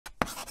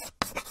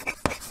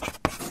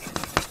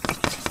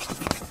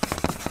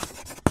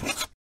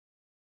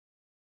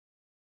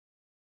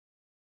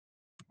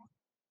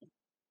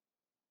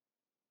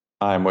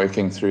I'm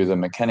working through the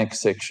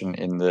mechanics section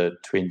in the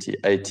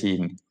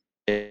 2018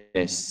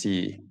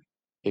 NSC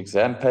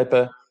exam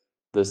paper.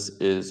 This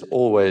is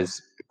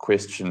always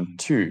question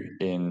 2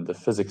 in the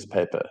physics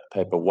paper,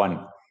 paper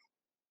 1.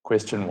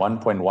 Question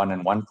 1.1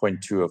 and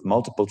 1.2 of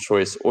multiple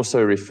choice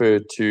also refer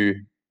to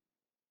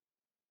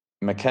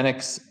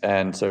mechanics,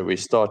 and so we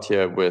start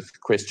here with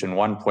question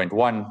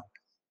 1.1,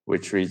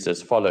 which reads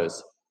as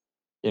follows.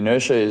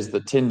 Inertia is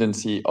the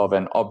tendency of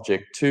an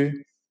object to,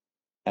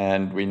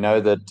 and we know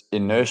that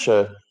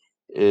inertia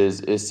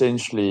is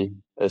essentially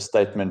a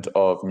statement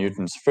of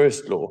Newton's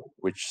first law,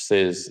 which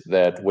says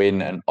that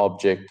when an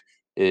object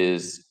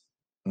is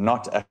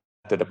not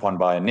acted upon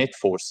by a net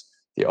force,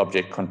 the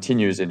object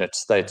continues in its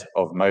state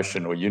of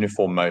motion or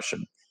uniform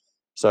motion.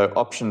 So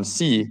option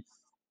C,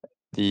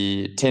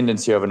 the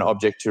tendency of an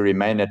object to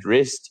remain at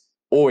rest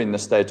or in the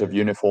state of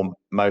uniform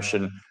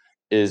motion,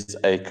 is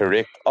a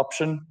correct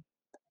option.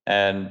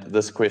 And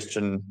this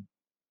question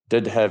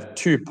did have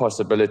 2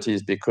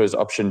 possibilities because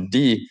option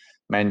D,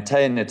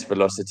 maintain its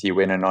velocity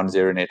when a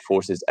non-zero net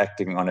force is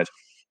acting on it,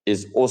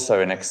 is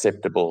also an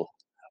acceptable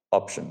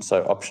option.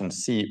 So option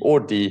C or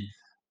D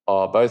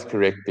are both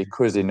correct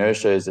because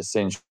inertia is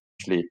essentially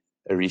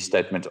a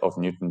restatement of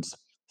Newton's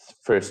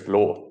first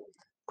law.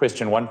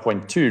 Question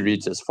 1.2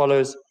 reads as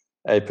follows.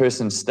 A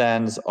person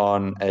stands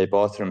on a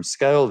bathroom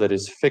scale that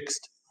is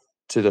fixed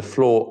to the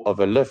floor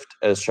of a lift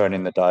as shown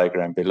in the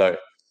diagram below.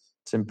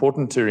 It's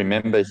important to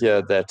remember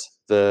here that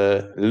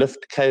the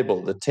lift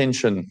cable, the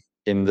tension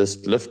in this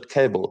lift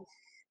cable,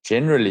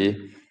 generally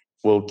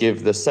will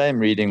give the same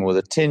reading, or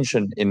the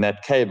tension in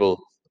that cable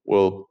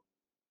will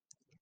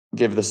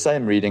give the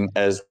same reading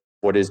as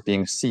what is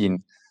being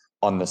seen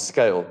on the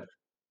scale.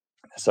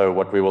 So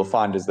what we will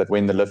find is that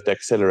when the lift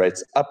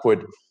accelerates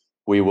upward,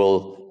 we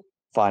will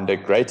find a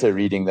greater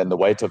reading than the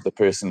weight of the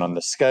person on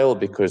the scale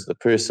because the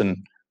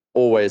person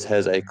always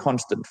has a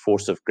constant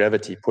force of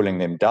gravity pulling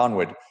them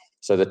downward.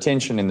 So the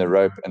tension in the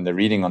rope and the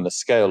reading on the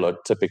scale are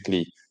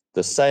typically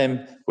the same,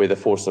 where the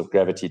force of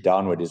gravity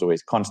downward is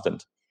always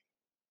constant.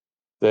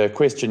 The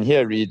question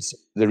here reads,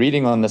 the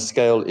reading on the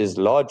scale is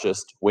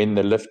largest when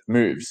the lift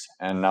moves.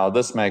 And now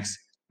this makes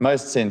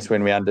most sense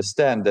when we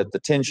understand that the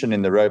tension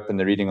in the rope and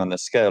the reading on the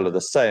scale are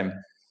the same.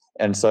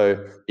 And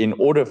so in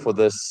order for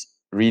this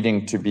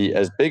reading to be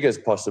as big as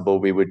possible,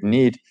 we would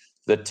need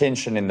the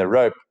tension in the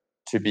rope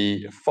to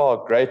be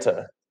far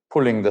greater,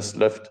 pulling this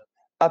lift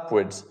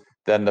upwards,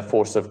 than the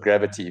force of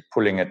gravity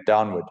pulling it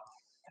downward.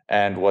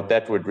 And what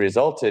that would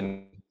result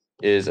in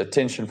is a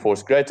tension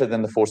force greater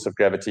than the force of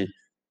gravity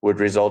would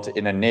result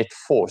in a net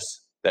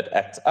force that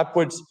acts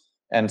upwards.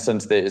 And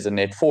since there is a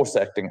net force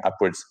acting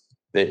upwards,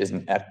 there is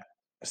an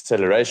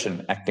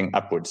acceleration acting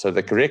upwards. So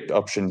the correct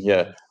option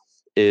here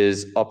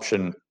is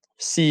option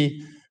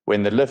C,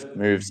 when the lift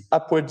moves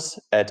upwards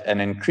at an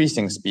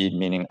increasing speed,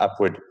 meaning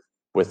upward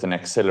with an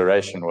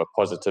acceleration or a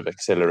positive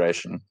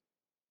acceleration.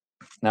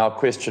 Now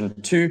question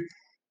 2,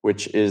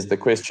 which is the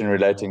question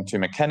relating to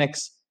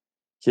mechanics,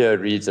 here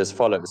reads as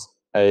follows.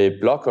 A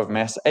block of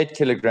mass 8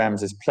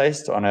 kilograms is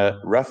placed on a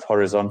rough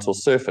horizontal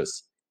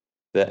surface.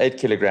 The 8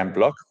 kilogram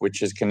block,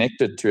 which is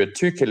connected to a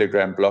 2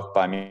 kilogram block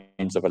by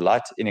means of a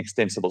light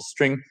inextensible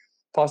string,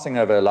 passing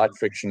over a light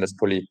frictionless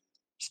pulley,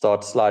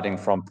 starts sliding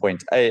from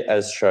point A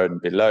as shown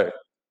below.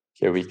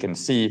 Here we can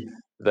see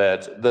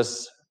that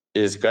this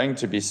is going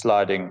to be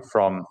sliding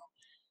from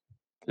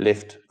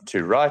left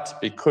to right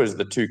because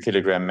the 2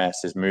 kilogram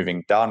mass is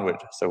moving downward.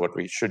 So what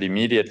we should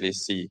immediately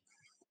see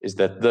is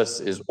that this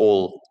is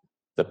all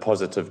the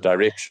positive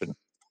direction.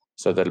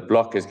 So the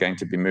block is going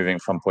to be moving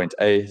from point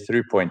A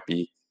through point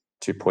B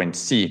to point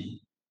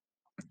C.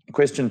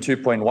 Question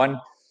 2.1,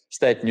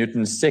 state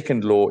Newton's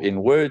second law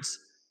in words.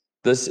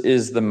 This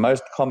is the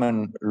most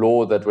common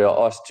law that we are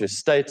asked to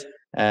state,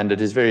 and it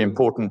is very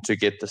important to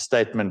get the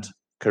statement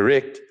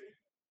correct.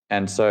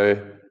 And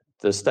so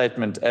the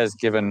statement as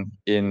given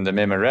in the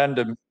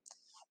memorandum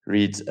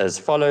reads as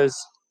follows.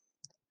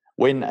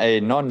 When a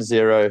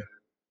non-zero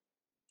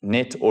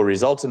net or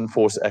resultant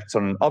force acts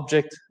on an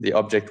object, the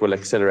object will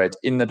accelerate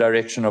in the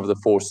direction of the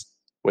force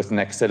with an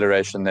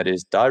acceleration that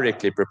is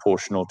directly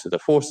proportional to the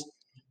force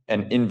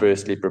and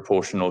inversely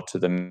proportional to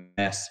the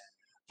mass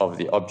of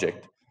the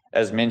object.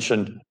 As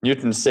mentioned,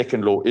 Newton's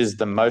second law is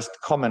the most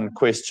common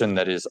question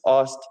that is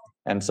asked,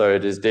 and so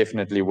it is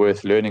definitely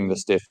worth learning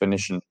this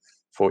definition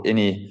for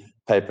any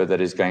paper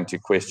that is going to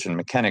question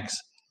mechanics.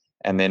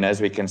 And then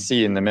as we can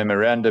see in the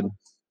memorandum,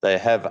 they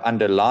have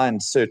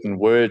underlined certain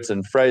words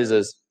and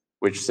phrases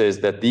which says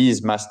that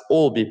these must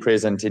all be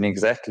present in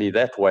exactly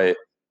that way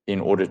in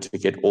order to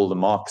get all the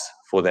marks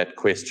for that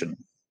question.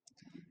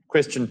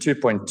 Question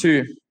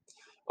 2.2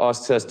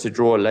 asks us to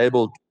draw a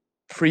labeled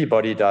free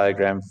body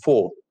diagram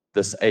for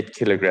this 8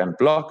 kilogram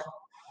block.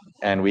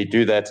 And we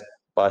do that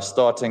by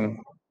starting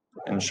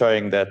and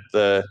showing that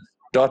the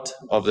dot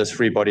of this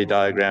free body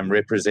diagram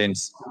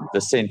represents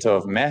the center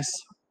of mass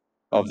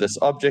of this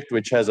object,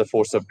 which has a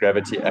force of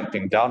gravity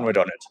acting downward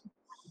on it.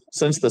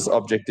 Since this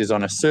object is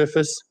on a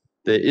surface,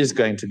 there is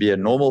going to be a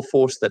normal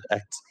force that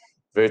acts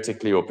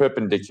vertically or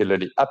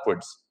perpendicularly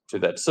upwards to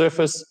that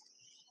surface.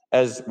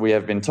 as we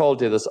have been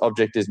told here, this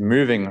object is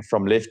moving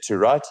from left to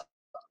right,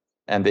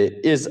 and there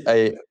is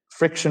a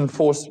friction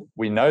force.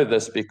 We know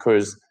this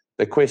because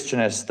the question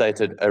has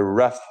stated a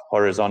rough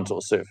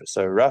horizontal surface.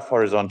 So a rough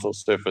horizontal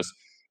surface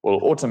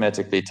will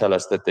automatically tell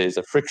us that there's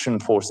a friction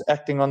force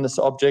acting on this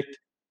object.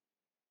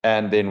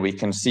 And then we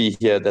can see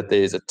here that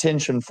there is a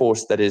tension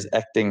force that is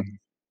acting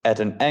at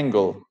an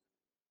angle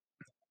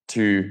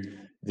to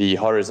the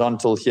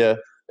horizontal here.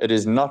 It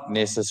is not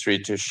necessary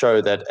to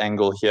show that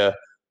angle here.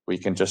 We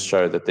can just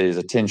show that there is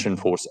a tension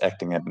force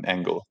acting at an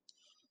angle.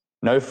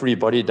 No free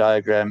body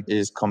diagram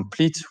is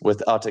complete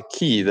without a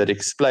key that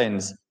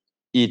explains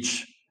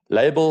each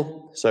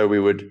label. So we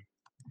would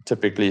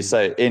typically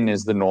say N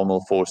is the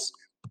normal force,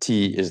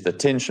 T is the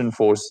tension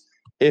force,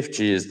 Fg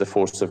is the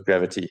force of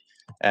gravity,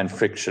 and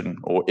friction,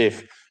 or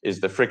F,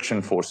 is the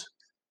friction force.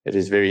 It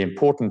is very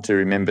important to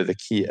remember the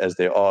key, as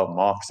there are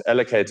marks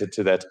allocated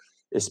to that,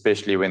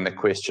 especially when the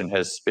question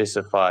has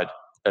specified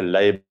a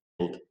labeled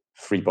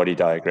free body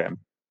diagram.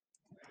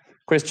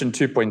 Question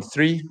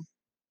 2.3.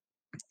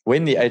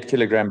 When the 8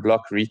 kilogram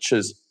block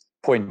reaches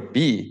point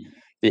B,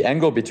 the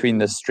angle between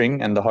the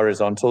string and the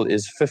horizontal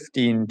is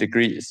 15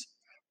 degrees,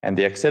 and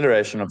the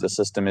acceleration of the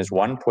system is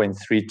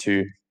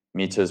 1.32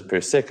 meters per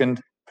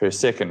second per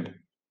second.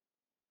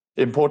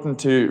 Important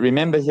to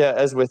remember here,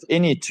 as with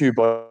any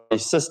two-body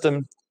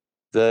system,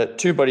 the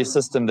two-body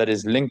system that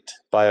is linked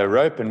by a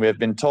rope, and we have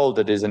been told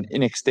it is an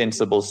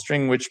inextensible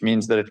string, which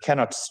means that it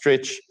cannot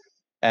stretch,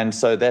 and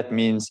so that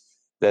means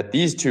that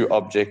these two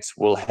objects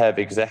will have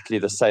exactly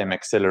the same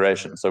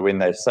acceleration. So when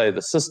they say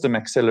the system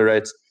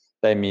accelerates,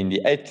 they mean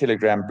the 8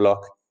 kilogram block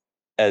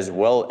as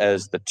well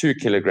as the 2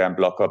 kilogram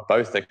block are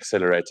both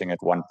accelerating at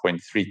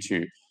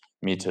 1.32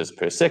 meters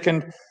per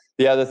second.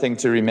 The other thing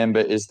to remember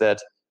is that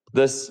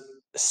this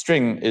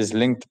string is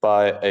linked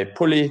by a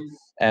pulley,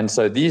 and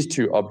so these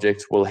two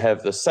objects will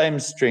have the same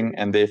string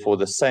and therefore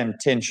the same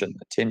tension.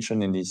 The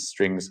tension in these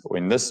strings, or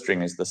in this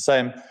string, is the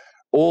same.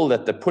 All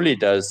that the pulley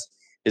does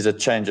is it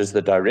changes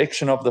the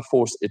direction of the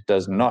force. It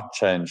does not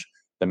change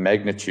the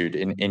magnitude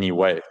in any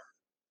way.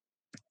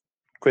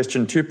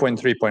 Question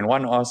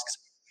 2.3.1 asks,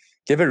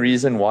 give a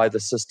reason why the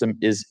system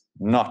is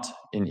not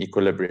in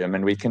equilibrium.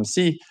 And we can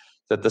see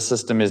that the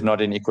system is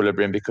not in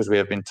equilibrium because we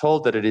have been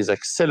told that it is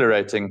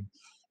accelerating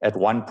at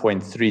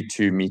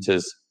 1.32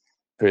 meters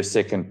per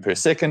second.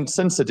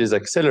 Since it is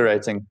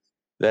accelerating,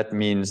 that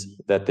means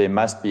that there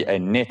must be a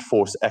net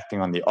force acting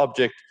on the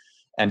object,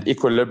 and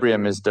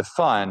equilibrium is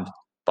defined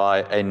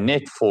by a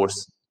net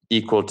force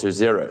equal to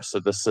 0. So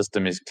the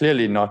system is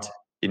clearly not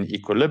in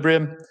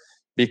equilibrium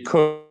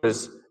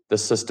because the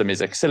system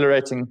is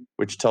accelerating,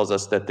 which tells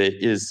us that there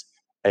is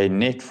a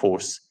net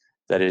force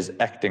that is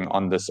acting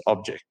on this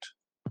object.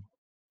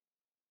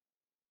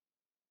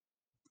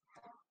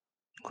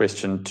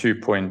 Question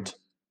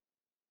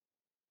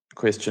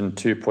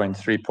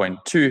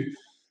 2.3.2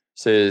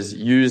 says,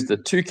 use the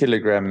 2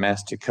 kilogram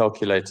mass to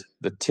calculate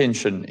the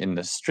tension in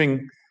the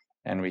string.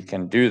 And we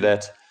can do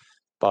that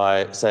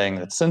by saying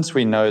that since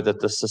we know that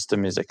the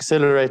system is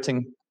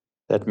accelerating,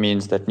 that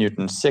means that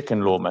Newton's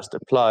second law must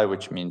apply,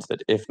 which means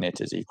that F net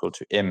is equal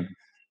to m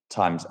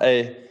times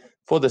a.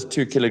 For this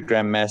 2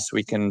 kilogram mass,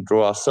 we can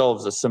draw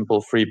ourselves a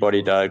simple free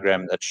body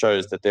diagram that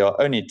shows that there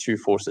are only two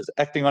forces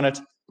acting on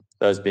it,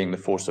 those being the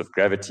force of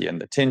gravity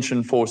and the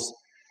tension force.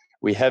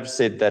 We have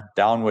said that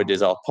downward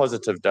is our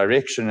positive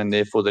direction, and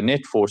therefore the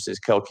net force is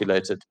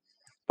calculated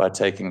by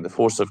taking the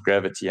force of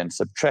gravity and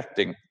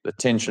subtracting the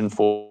tension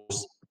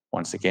force,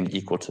 once again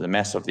equal to the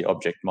mass of the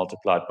object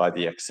multiplied by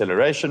the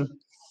acceleration,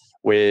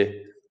 where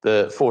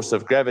the force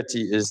of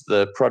gravity is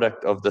the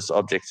product of this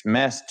object's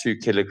mass, 2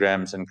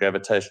 kilograms, and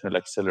gravitational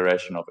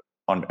acceleration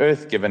on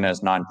Earth, given as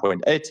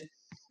 9.8,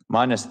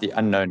 minus the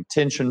unknown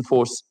tension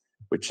force,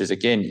 which is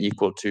again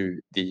equal to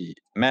the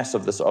mass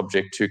of this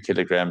object, 2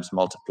 kilograms,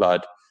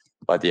 multiplied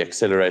by the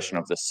acceleration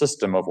of the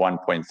system of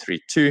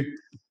 1.32.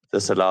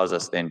 This allows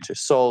us then to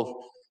solve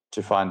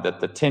to find that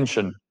the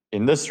tension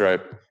in this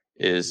rope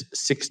is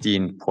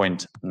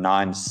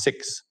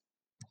 16.96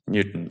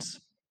 newtons.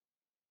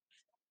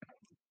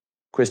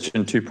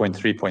 Question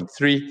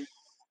 2.3.3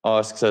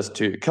 asks us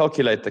to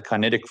calculate the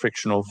kinetic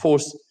frictional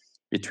force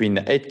between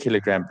the 8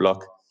 kilogram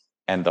block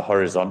and the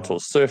horizontal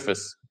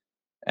surface.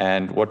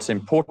 And what's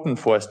important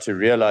for us to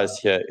realize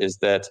here is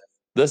that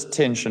this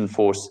tension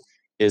force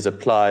is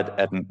applied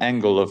at an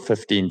angle of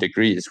 15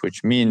 degrees,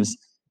 which means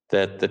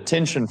that the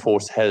tension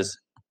force has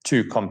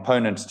two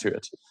components to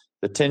it.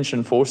 The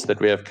tension force that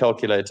we have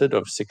calculated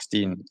of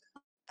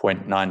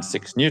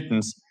 16.96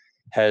 newtons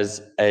has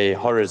a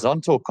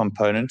horizontal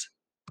component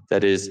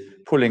that is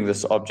pulling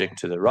this object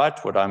to the right.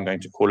 What I'm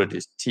going to call it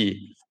is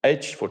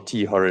TH for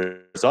T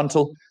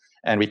horizontal.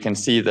 And we can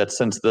see that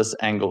since this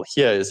angle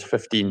here is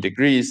 15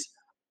 degrees,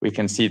 we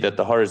can see that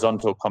the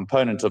horizontal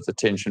component of the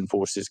tension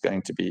force is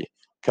going to be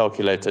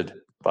calculated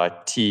by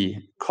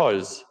T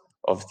cos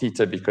of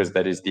theta, because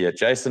that is the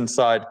adjacent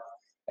side.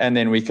 And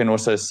then we can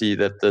also see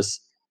that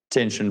this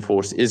tension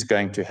force is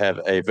going to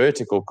have a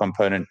vertical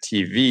component,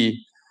 TV,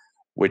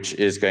 which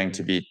is going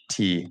to be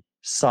T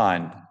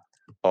sine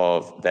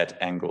of that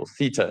angle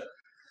theta.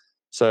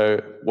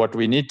 So what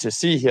we need to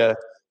see here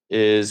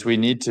is we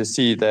need to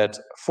see that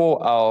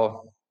for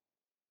our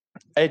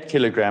 8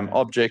 kilogram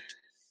object,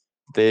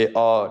 there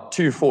are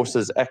two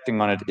forces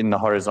acting on it in the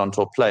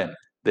horizontal plane.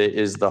 There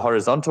is the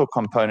horizontal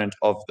component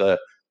of the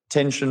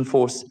tension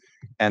force,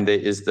 and there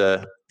is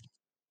the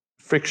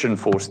friction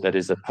force that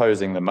is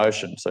opposing the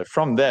motion. So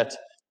from that,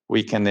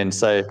 we can then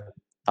say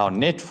our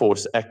net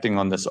force acting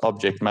on this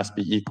object must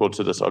be equal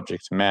to this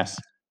object's mass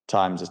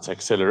times its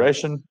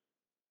acceleration,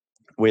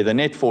 where the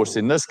net force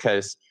in this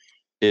case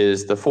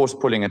is the force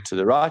pulling it to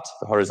the right,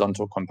 the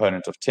horizontal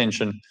component of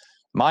tension,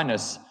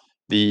 minus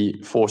the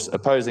force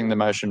opposing the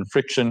motion,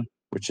 friction,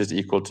 which is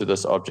equal to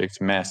this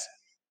object's mass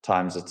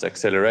times its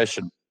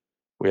acceleration.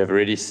 We have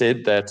already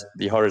said that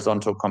the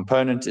horizontal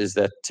component is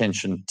that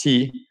tension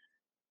T,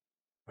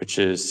 which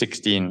is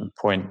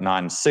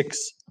 16.96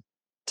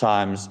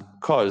 times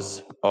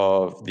cos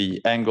of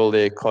the angle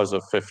there, cos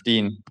of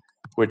 15,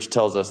 which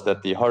tells us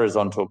that the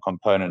horizontal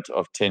component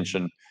of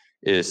tension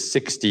is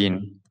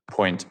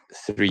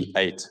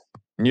 16.38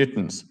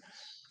 newtons.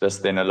 This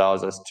then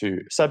allows us to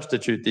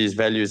substitute these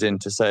values in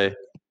to say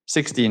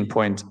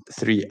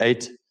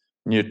 16.38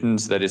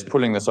 newtons, that is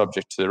pulling this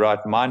object to the right,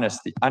 minus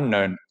the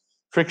unknown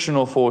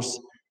frictional force,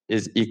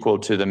 is equal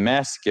to the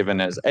mass given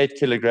as 8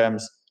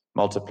 kilograms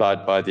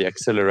multiplied by the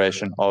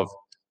acceleration of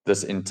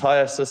this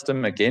entire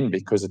system. Again,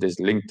 because it is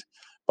linked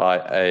by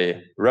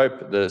a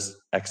rope, this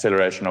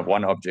acceleration of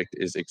one object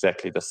is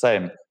exactly the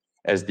same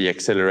as the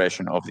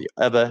acceleration of the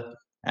other,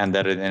 and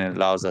that then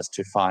allows us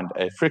to find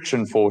a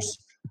friction force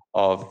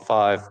of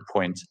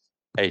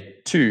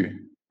 5.82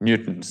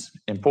 newtons.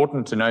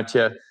 Important to note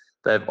here,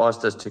 they've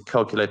asked us to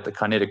calculate the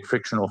kinetic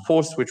frictional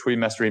force, which we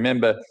must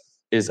remember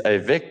is a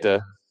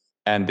vector,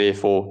 and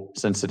therefore,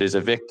 since it is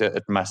a vector,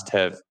 it must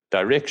have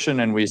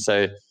direction, and we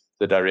say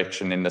the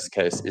direction in this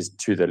case is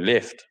to the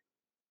left.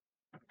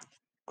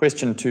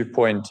 Question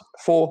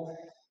 2.4,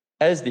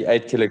 as the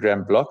 8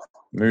 kilogram block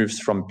moves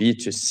from B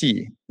to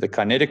C, the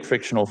kinetic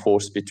frictional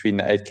force between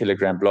the 8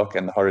 kilogram block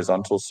and the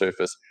horizontal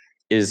surface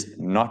is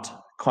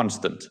not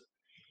constant.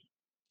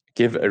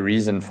 Give a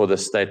reason for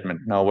this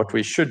statement. Now, what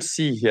we should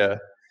see here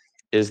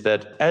is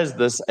that as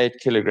this 8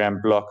 kilogram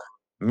block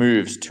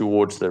moves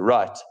towards the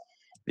right,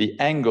 the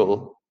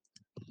angle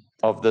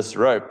of this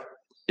rope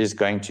is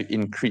going to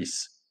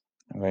increase.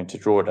 I'm going to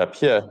draw it up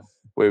here,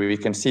 where we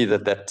can see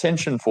that that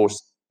tension force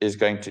is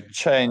going to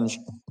change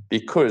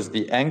because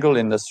the angle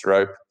in this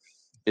rope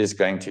is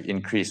going to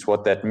increase.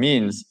 What that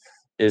means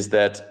is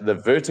that the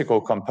vertical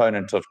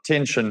component of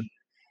tension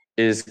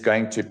is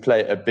going to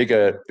play a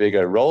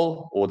bigger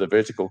role, or the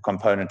vertical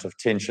component of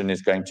tension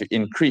is going to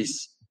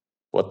increase.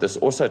 What this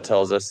also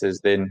tells us is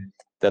then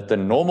that the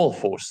normal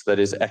force that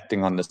is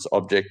acting on this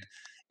object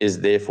is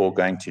therefore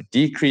going to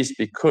decrease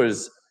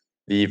because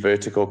the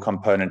vertical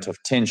component of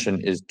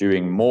tension is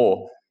doing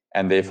more,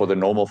 and therefore the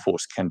normal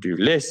force can do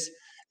less.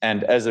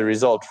 And as a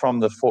result, from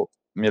the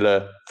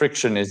formula,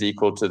 friction is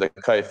equal to the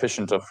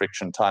coefficient of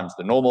friction times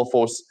the normal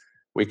force.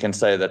 We can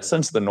say that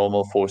since the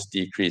normal force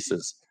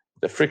decreases,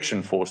 the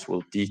friction force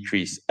will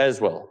decrease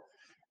as well.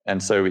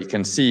 And so we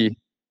can see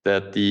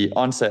that the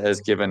answer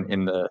as given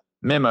in the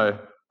memo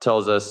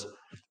tells us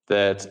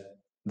that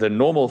the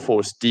normal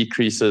force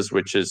decreases,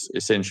 which is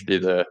essentially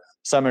the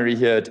summary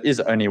here. It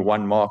is only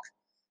 1 mark.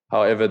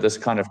 However, this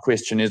kind of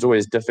question is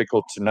always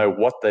difficult to know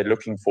what they're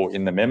looking for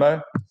in the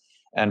memo.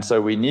 And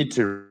so we need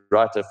to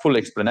write a full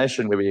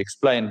explanation where we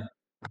explain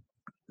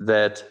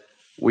that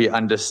we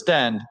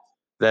understand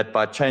that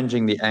by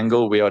changing the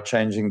angle, we are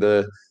changing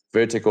the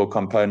vertical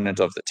component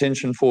of the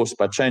tension force.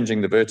 By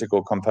changing the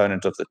vertical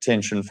component of the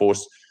tension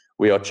force,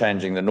 we are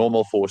changing the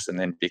normal force. And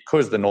then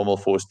because the normal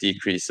force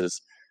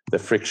decreases, the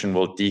friction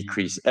will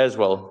decrease as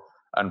well.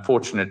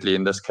 Unfortunately,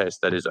 in this case,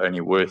 that is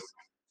only worth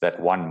that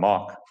 1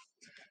 mark.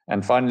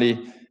 And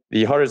finally,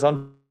 the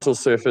horizontal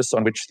surface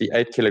on which the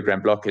 8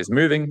 kilogram block is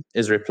moving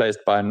is replaced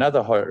by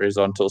another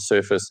horizontal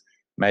surface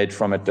made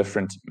from a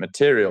different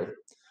material.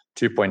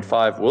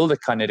 2.5, will the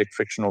kinetic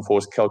frictional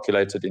force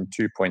calculated in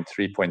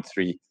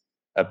 2.3.3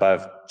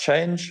 above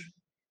change?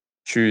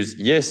 Choose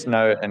yes,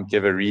 no, and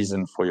give a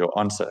reason for your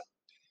answer.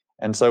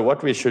 And so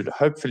what we should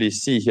hopefully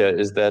see here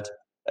is that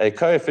a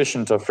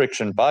coefficient of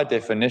friction, by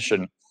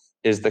definition,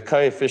 is the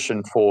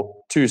coefficient for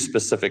two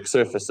specific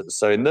surfaces.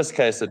 So in this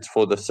case, it's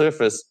for the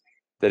surface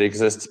that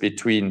exists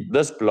between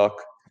this block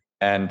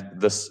and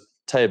this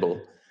table.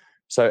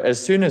 So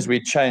as soon as we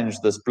change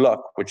this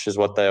block, which is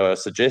what they are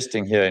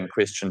suggesting here in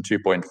question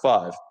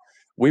 2.5,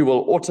 we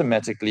will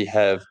automatically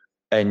have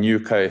a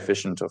new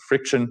coefficient of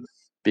friction,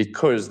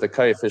 because the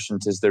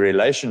coefficient is the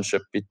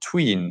relationship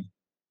between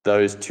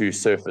those two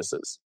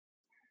surfaces.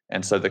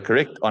 And so the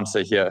correct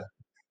answer here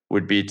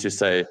would be to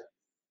say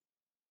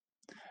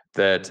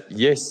that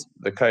yes,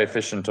 the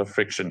coefficient of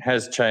friction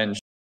has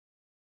changed.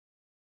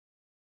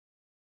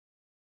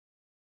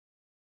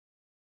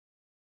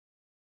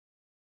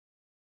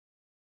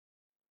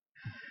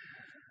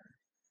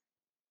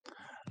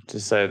 To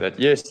say that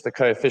yes, the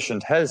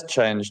coefficient has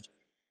changed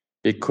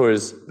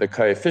because the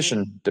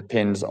coefficient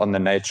depends on the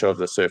nature of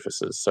the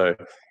surfaces. So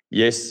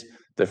yes,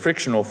 the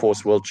frictional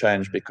force will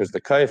change because the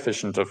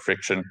coefficient of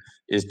friction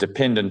is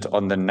dependent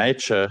on the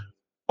nature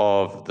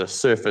of the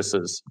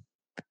surfaces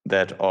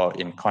that are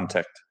in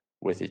contact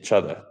with each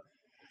other.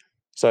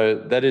 So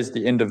that is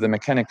the end of the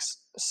mechanics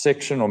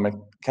section or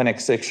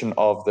mechanics section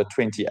of the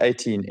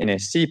 2018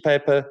 NSC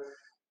paper.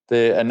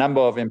 There are a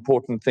number of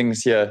important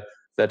things here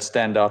that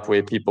stand out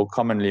where people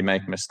commonly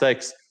make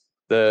mistakes.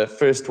 The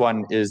first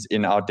one is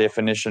in our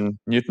definition,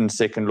 Newton's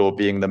second law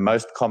being the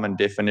most common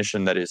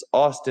definition that is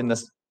asked in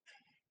this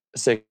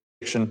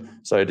section,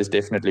 so it is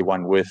definitely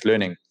one worth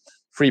learning.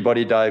 Free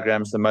body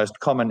diagrams, the most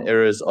common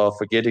errors are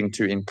forgetting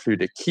to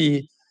include a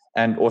key,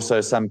 and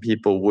also some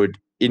people would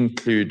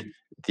include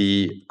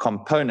the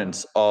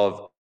components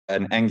of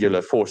an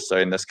angular force, so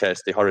in this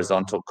case the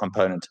horizontal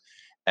component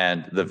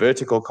and the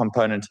vertical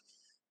component.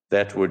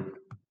 That would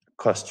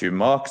cost you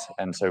marks,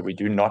 and so we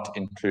do not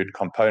include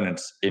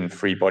components in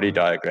free body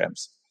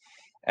diagrams.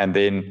 And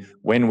then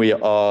when we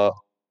are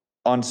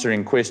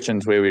answering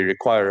questions where we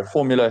require a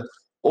formula,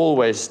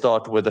 always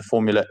start with the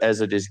formula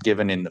as it is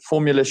given in the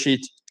formula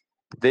sheet,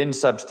 then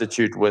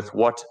substitute with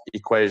what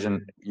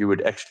equation you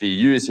would actually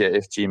use here,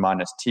 Fg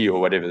minus T or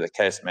whatever the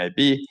case may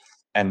be,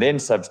 and then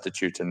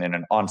substitute and then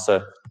an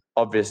answer.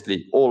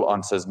 Obviously, all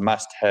answers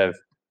must have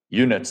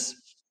units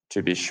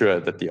to be sure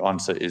that the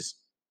answer is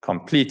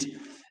complete.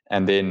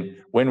 And then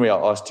when we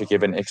are asked to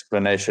give an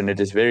explanation, it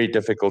is very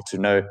difficult to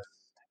know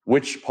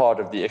which part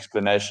of the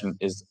explanation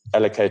is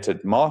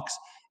allocated marks.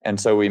 And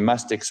so we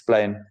must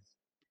explain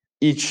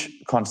each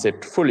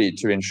concept fully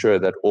to ensure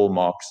that all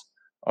marks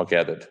are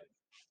gathered.